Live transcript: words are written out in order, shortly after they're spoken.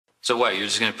So what, you're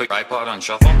just gonna put your iPod on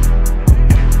shuffle?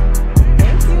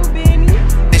 Thank you, Benny.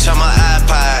 Bitch, on my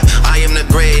iPod, I am the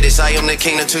greatest, I am the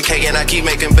king of 2K and I keep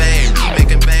making bang,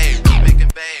 making bang, making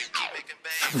bang, making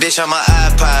bang. Bitch, on my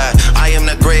iPod, I am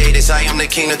the greatest, I am the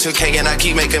king of 2K and I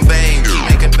keep making bang,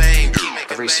 making bang.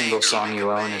 Every single song you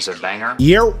own is a banger?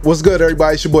 Yeah, what's good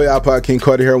everybody? It's your boy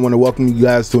iPodKingCarter here. I want to welcome you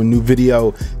guys to a new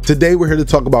video. Today we're here to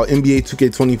talk about NBA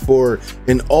 2K24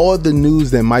 and all the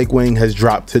news that Mike Wang has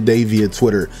dropped today via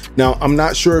Twitter. Now, I'm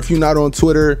not sure if you're not on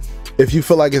Twitter, if you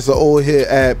feel like it's an old hit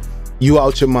app, you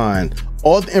out your mind.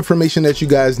 All the information that you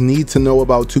guys need to know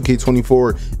about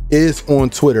 2K24 is on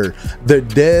Twitter. The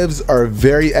devs are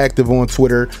very active on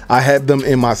Twitter. I have them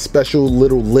in my special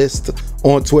little list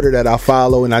on Twitter that I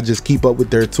follow and I just keep up with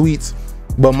their tweets.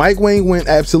 But Mike Wang went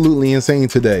absolutely insane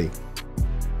today.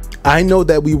 I know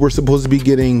that we were supposed to be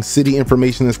getting city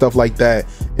information and stuff like that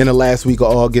in the last week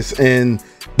of August, and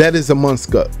that is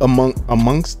amongst us.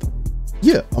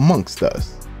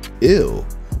 Ew.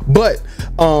 But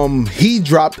he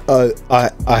dropped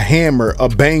a hammer, a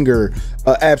banger,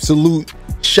 a absolute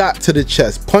shot to the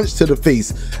chest, punch to the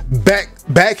face,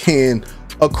 backhand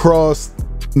across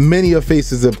many of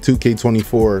faces of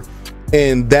 2K24,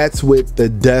 and that's with the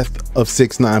death of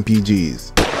 6ix9ine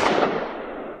PGs.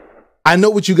 I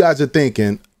know what you guys are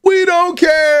thinking. We don't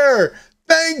care.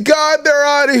 Thank God they're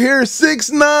out of here.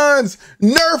 6ix9ines,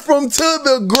 nerf them to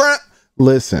the ground.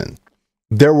 Listen,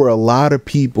 there were a lot of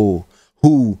people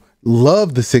who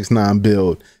love the 6ix9ine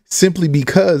build simply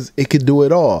because it could do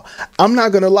it all. I'm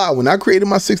not gonna lie, when I created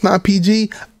my 6ix9ine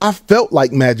PG, I felt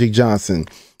like Magic Johnson.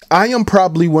 I am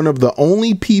probably one of the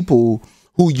only people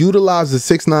who utilized the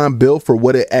 6ix9ine build for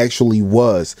what it actually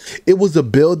was. It was a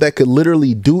build that could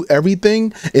literally do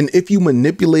everything, and if you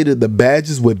manipulated the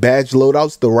badges with badge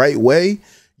loadouts the right way,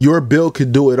 your build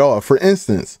could do it all. For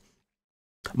instance,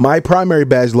 my primary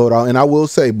badge loadout, and I will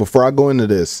say before I go into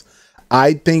this,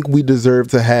 I think we deserve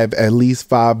to have at least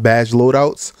 5 badge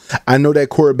loadouts. I know that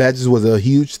core badges was a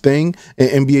huge thing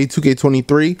in NBA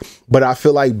 2K23, but I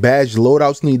feel like badge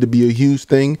loadouts need to be a huge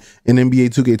thing in NBA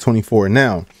 2K24.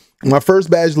 Now, my first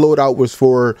badge loadout was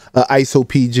for ISO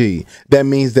PG. That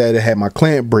means that it had my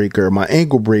clamp breaker, my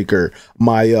ankle breaker,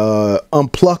 my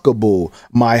unpluckable,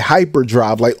 my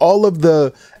hyperdrive, like all of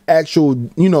the actual,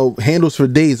 you know, handles for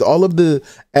days, all of the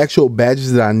actual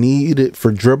badges that I needed for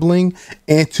dribbling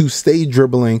and to stay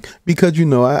dribbling, because, you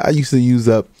know, I used to use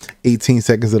up 18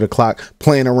 seconds of the clock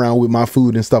playing around with my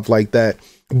food and stuff like that.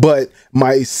 But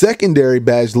my secondary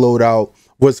badge loadout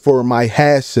was for my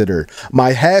hash sitter.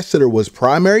 My hash sitter was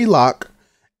primary lock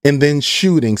and then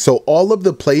shooting. So all of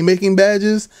the playmaking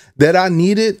badges that I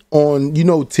needed on, you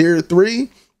know, tier 3,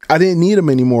 I didn't need them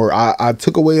anymore. I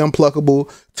took away unpluckable,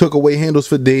 took away handles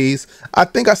for days. I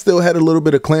think I still had a little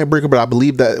bit of clamp breaker, but I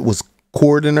believe that it was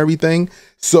cord and everything.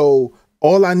 So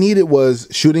all I needed was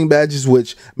shooting badges,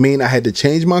 which mean I had to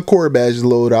change my core badge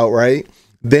loadout, right?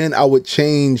 Then I would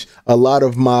change a lot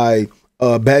of my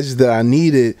badges that I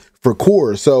needed for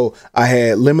core. So I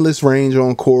had limitless range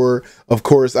on core. Of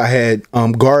course, I had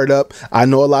guard up. I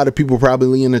know a lot of people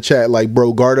probably in the chat like,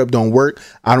 bro, guard up don't work.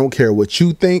 I don't care what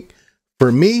you think.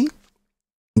 For me,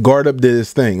 guard up did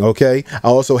his thing, okay? I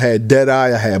also had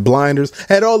Deadeye, I had blinders,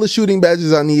 had all the shooting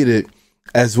badges I needed,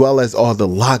 as well as all the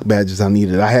lock badges I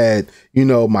needed. I had, you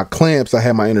know, my clamps, I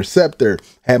had my interceptor,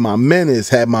 had my menace,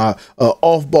 had my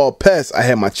off-ball pest, I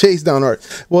had my chase down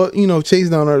art. Well, you know, chase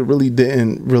down art really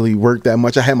didn't really work that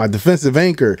much. I had my defensive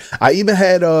anchor. I even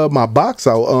had my box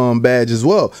out badge as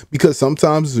well, because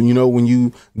sometimes, you know, when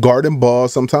you guard and ball,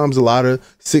 sometimes a lot of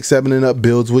 6, 7 and up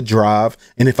builds would drive,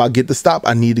 and if I get the stop,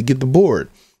 I need to get the board.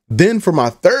 Then for my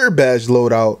third badge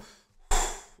loadout,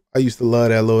 I used to love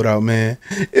that loadout, man.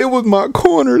 It was my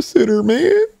corner sitter,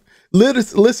 man.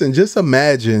 Listen, just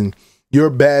imagine your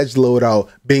badge loadout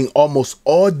being almost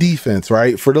all defense,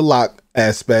 right, for the lock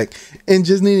aspect, and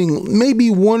just needing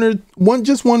maybe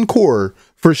just one core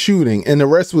for shooting, and the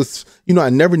rest was, you know, I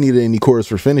never needed any cores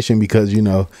for finishing because, you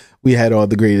know, we had all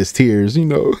the greatest tiers, you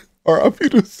know, RIP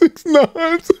to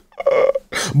 6ix9ines.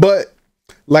 But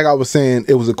like I was saying,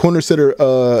 it was a corner sitter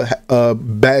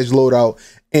badge loadout,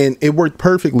 and it worked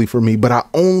perfectly for me, but I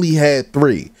only had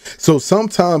 3. So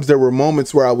sometimes there were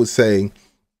moments where I would say,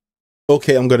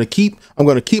 okay, I'm gonna keep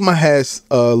my hash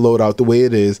loadout the way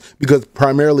it is, because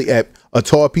primarily at a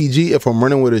tall PG, if I'm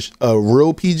running with a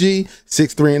real PG,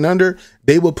 6'3" and under,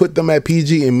 they will put them at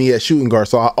PG and me at shooting guard.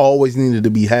 So I always needed to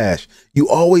be hash. You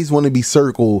always want to be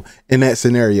circle in that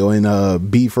scenario,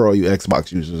 and B for all you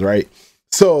Xbox users, right?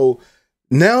 So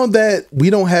now that we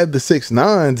don't have the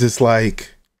 6ix9ines, it's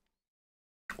like,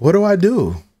 what do I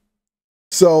do?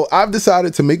 So I've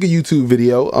decided to make a YouTube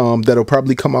video that'll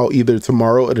probably come out either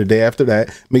tomorrow or the day after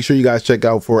that. Make sure you guys check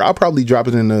out for it. I'll probably drop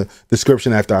it in the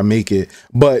description after I make it.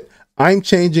 But I'm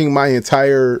changing my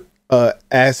entire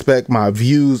aspect, my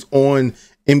views on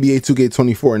NBA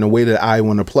 2K24 in the way that I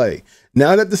want to play.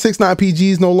 Now that the 6'9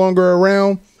 PG is no longer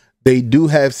around, they do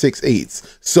have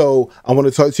 6'8s. So I want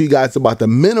to talk to you guys about the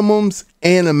minimums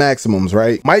and the maximums,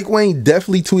 right? Mike Wang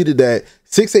definitely tweeted that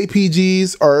 6'8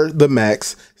 PGs are the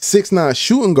max, 6'9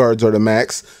 shooting guards are the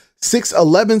max,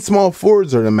 6'11 small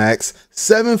forwards are the max,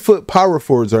 7-foot power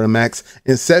forwards are the max,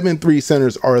 and 7'3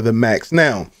 centers are the max.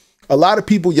 Now, a lot of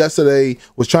people yesterday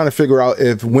was trying to figure out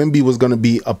if Wemby was going to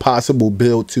be a possible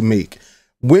build to make.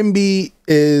 Wemby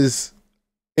is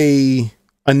a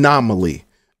anomaly,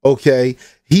 okay?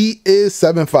 He is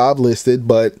 7'5 listed,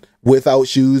 but without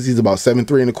shoes, he's about 7'3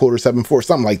 1/4, 7'4,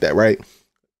 something like that, right?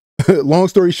 Long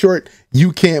story short,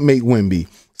 you can't make Wemby.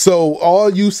 So all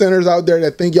you centers out there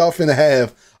that think y'all finna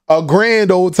have a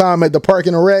grand old time at the Park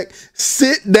and the Rec,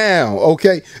 sit down,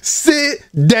 okay? Sit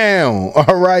down,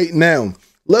 all right? Now,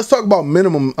 let's talk about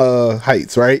minimum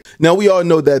heights, right? Now, we all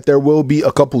know that there will be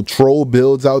a couple troll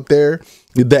builds out there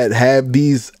that have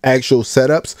these actual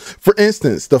setups. For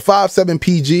instance, the 5'7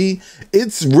 PG,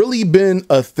 it's really been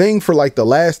a thing for like the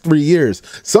last 3 years.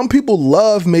 Some people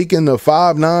love making the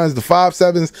 5'9s, the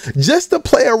 5'7s, just to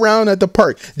play around at the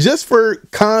park, just for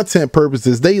content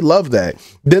purposes. They love that.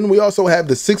 Then we also have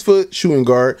the 6-foot shooting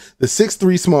guard, the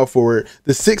 6'3 small forward,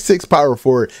 the 6'6 power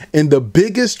forward, and the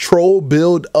biggest troll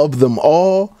build of them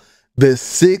all, the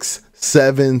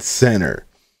 6'7 center.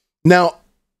 Now,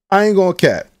 I ain't gonna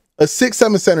cap. A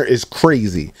 6'7 center is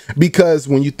crazy because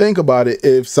when you think about it,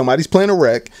 if somebody's playing a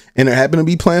rec and they happen to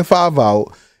be playing 5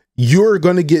 out, you're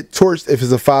going to get torched if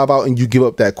it's a 5 out and you give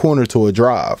up that corner to a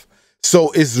drive.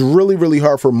 So it's really, really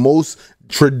hard for most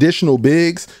traditional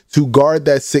bigs to guard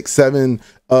that 6'7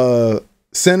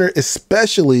 center,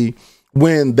 especially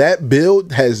when that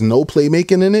build has no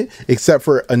playmaking in it except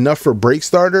for enough for break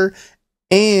starter,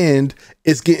 and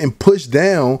it's getting pushed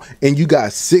down, and you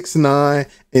got 6'9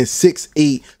 and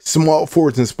 6'8 small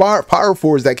forwards and power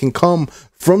forwards that can come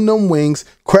from them wings,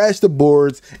 crash the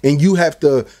boards, and you have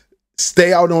to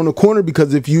stay out on the corner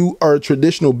because if you are a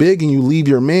traditional big and you leave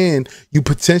your man, you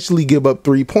potentially give up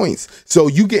 3 points. So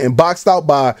you getting boxed out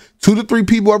by 2 to 3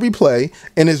 people every play,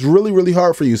 and it's really, really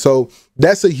hard for you. So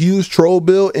that's a huge troll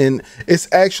build, and it's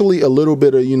actually a little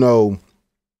bit of, you know,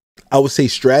 I would say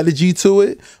strategy to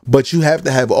it, but you have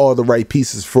to have all the right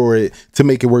pieces for it to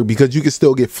make it work because you can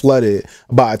still get flooded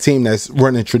by a team that's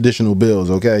running traditional builds,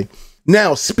 okay?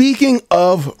 Now, speaking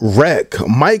of rec,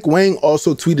 Mike Wang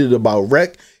also tweeted about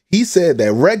rec. He said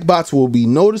that rec bots will be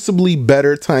noticeably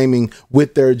better timing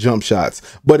with their jump shots,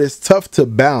 but it's tough to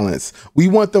balance. We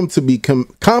want them to be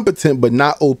competent, but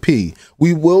not OP.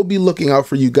 We will be looking out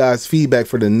for you guys' feedback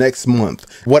for the next month.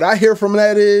 What I hear from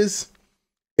that is,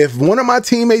 if one of my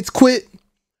teammates quit,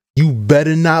 you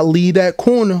better not leave that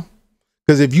corner.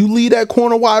 Because if you leave that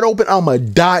corner wide open, I'ma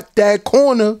dot that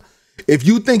corner. If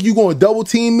you think you're going to double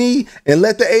team me and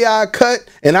let the AI cut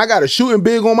and I got a shooting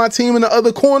big on my team in the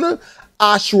other corner,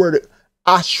 I swear,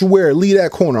 leave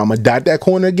that corner. I'm going to dot that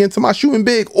corner again to my shooting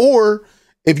big. Or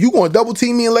if you're going to double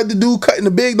team me and let the dude cut in the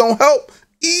big don't help,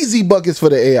 easy buckets for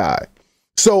the AI.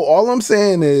 So all I'm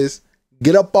saying is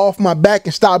get up off my back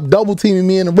and stop double teaming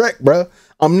me in the wreck, bro.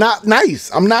 I'm not nice.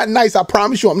 I'm not nice. I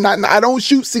promise you. I don't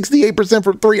shoot 68%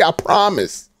 from 3. I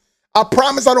promise. I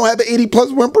promise I don't have an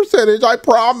 80+ win percentage. I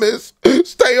promise.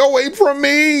 Stay away from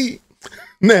me.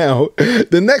 Now,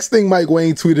 the next thing Mike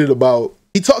Wang tweeted about,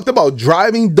 he talked about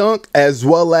driving dunk as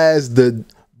well as the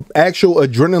actual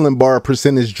adrenaline bar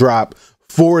percentage drop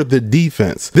for the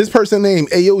defense. This person named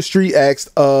AO Street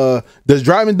asked, does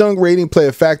driving dunk rating play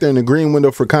a factor in the green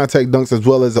window for contact dunks as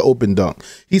well as the open dunk?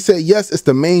 He said, yes, it's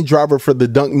the main driver for the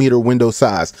dunk meter window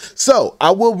size. So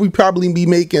I will probably be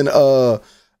making a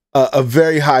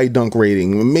very high dunk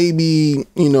rating, maybe,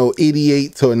 you know,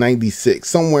 88 to a 96,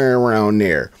 somewhere around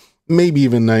there. Maybe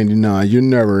even 99. You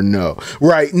never know.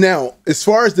 Right now, as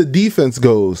far as the defense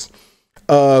goes,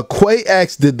 Quay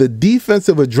asked, did the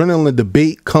defensive adrenaline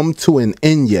debate come to an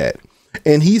end yet?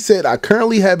 And he said, I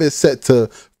currently have it set to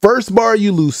first bar,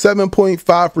 you lose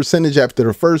 7.5% after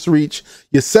the first reach.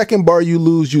 Your second bar, you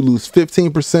lose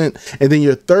 15%. And then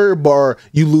your third bar,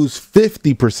 you lose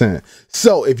 50%.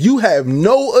 So if you have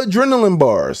no adrenaline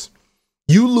bars,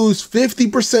 you lose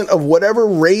 50% of whatever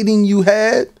rating you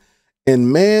had.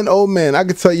 And man, oh man, I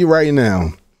can tell you right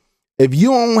now, if you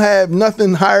don't have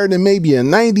nothing higher than maybe a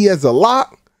 90 as a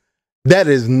lock, that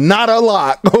is not a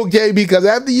lock, okay? Because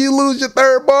after you lose your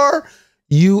third bar,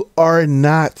 you are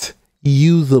not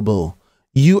usable.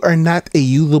 you are not a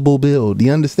usable build.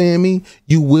 You understand me?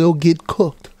 You will get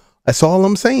cooked. That's all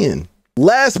I'm saying.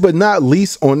 Last but not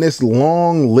least on this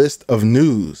long list of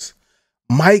news,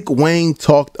 Mike Wang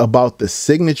talked about the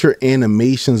signature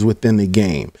animations within the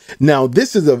game. Now,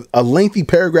 this is a lengthy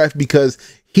paragraph because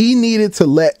he needed to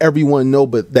let everyone know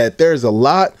that there's a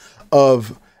lot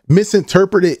of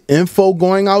misinterpreted info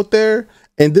going out there.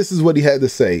 And this is what he had to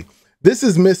say. This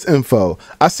is misinfo.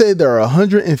 I said there are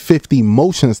 150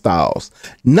 motion styles,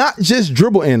 not just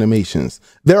dribble animations.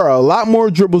 There are a lot more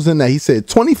dribbles than that. He said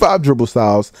 25 dribble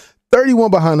styles,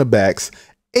 31 behind the backs,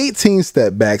 18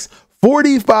 step backs,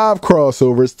 45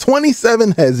 crossovers,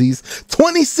 27 hezzies,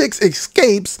 26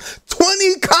 escapes,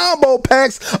 20 combo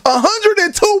packs,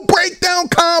 102 breakdown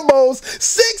combos,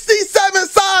 67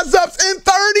 size ups, and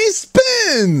 30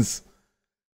 spins.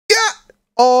 Yeah.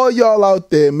 All y'all out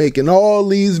there making all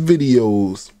these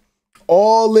videos,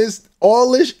 all this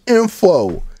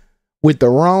info with the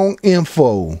wrong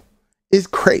info. It's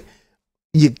crazy.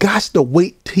 You got to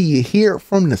wait till you hear it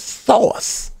from the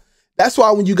source. That's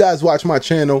why when you guys watch my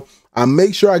channel, I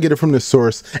make sure I get it from the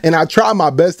source, and I try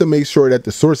my best to make sure that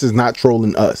the source is not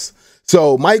trolling us.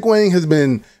 So Mike Wang has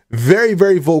been very,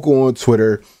 very vocal on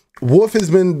Twitter. Wolf has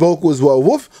been vocal as well.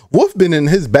 Wolf been in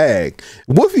his bag.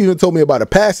 Wolf even told me about a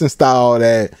passing style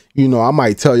that, you know, I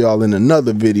might tell y'all in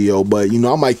another video, but, you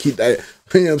know, I might keep that,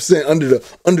 you know what I'm saying, under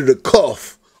the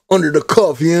cuff, you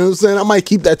know what I'm saying? I might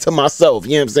keep that to myself,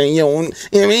 you know what I'm saying? You know what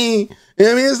I mean?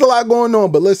 There's a lot going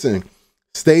on, but listen,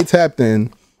 stay tapped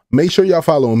in. Make sure y'all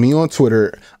follow me on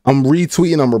Twitter. I'm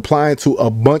retweeting, I'm replying to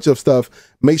a bunch of stuff.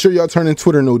 Make sure y'all turning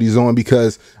Twitter noties on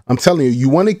because I'm telling you, you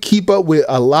want to keep up with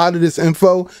a lot of this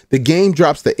info. The game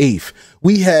drops the 8th.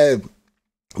 We have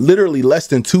literally less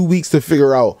than 2 weeks to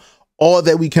figure out all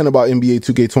that we can about NBA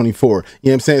 2K24. You know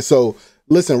what I'm saying? So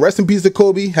listen, rest in peace to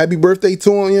Kobe. Happy birthday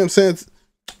to him. You know what I'm saying?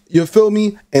 You feel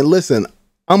me? And listen,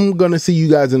 I'm going to see you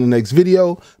guys in the next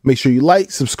video. Make sure you like,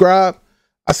 subscribe.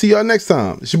 I'll see y'all next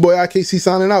time. It's your boy IKC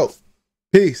signing out.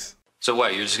 Peace. So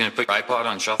what, you're just gonna put your iPod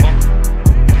on shuffle?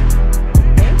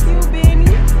 Thank you, Benny.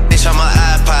 Bitch, I'm my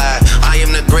iPod. I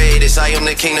am the greatest. I am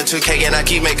the king of 2K and I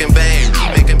keep making bang.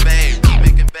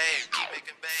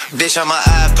 Bitch, I'm my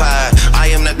iPod. I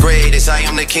am the greatest. I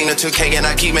am the king of 2K and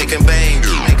I keep making bang.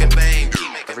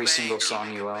 Every single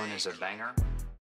song you own is a banger.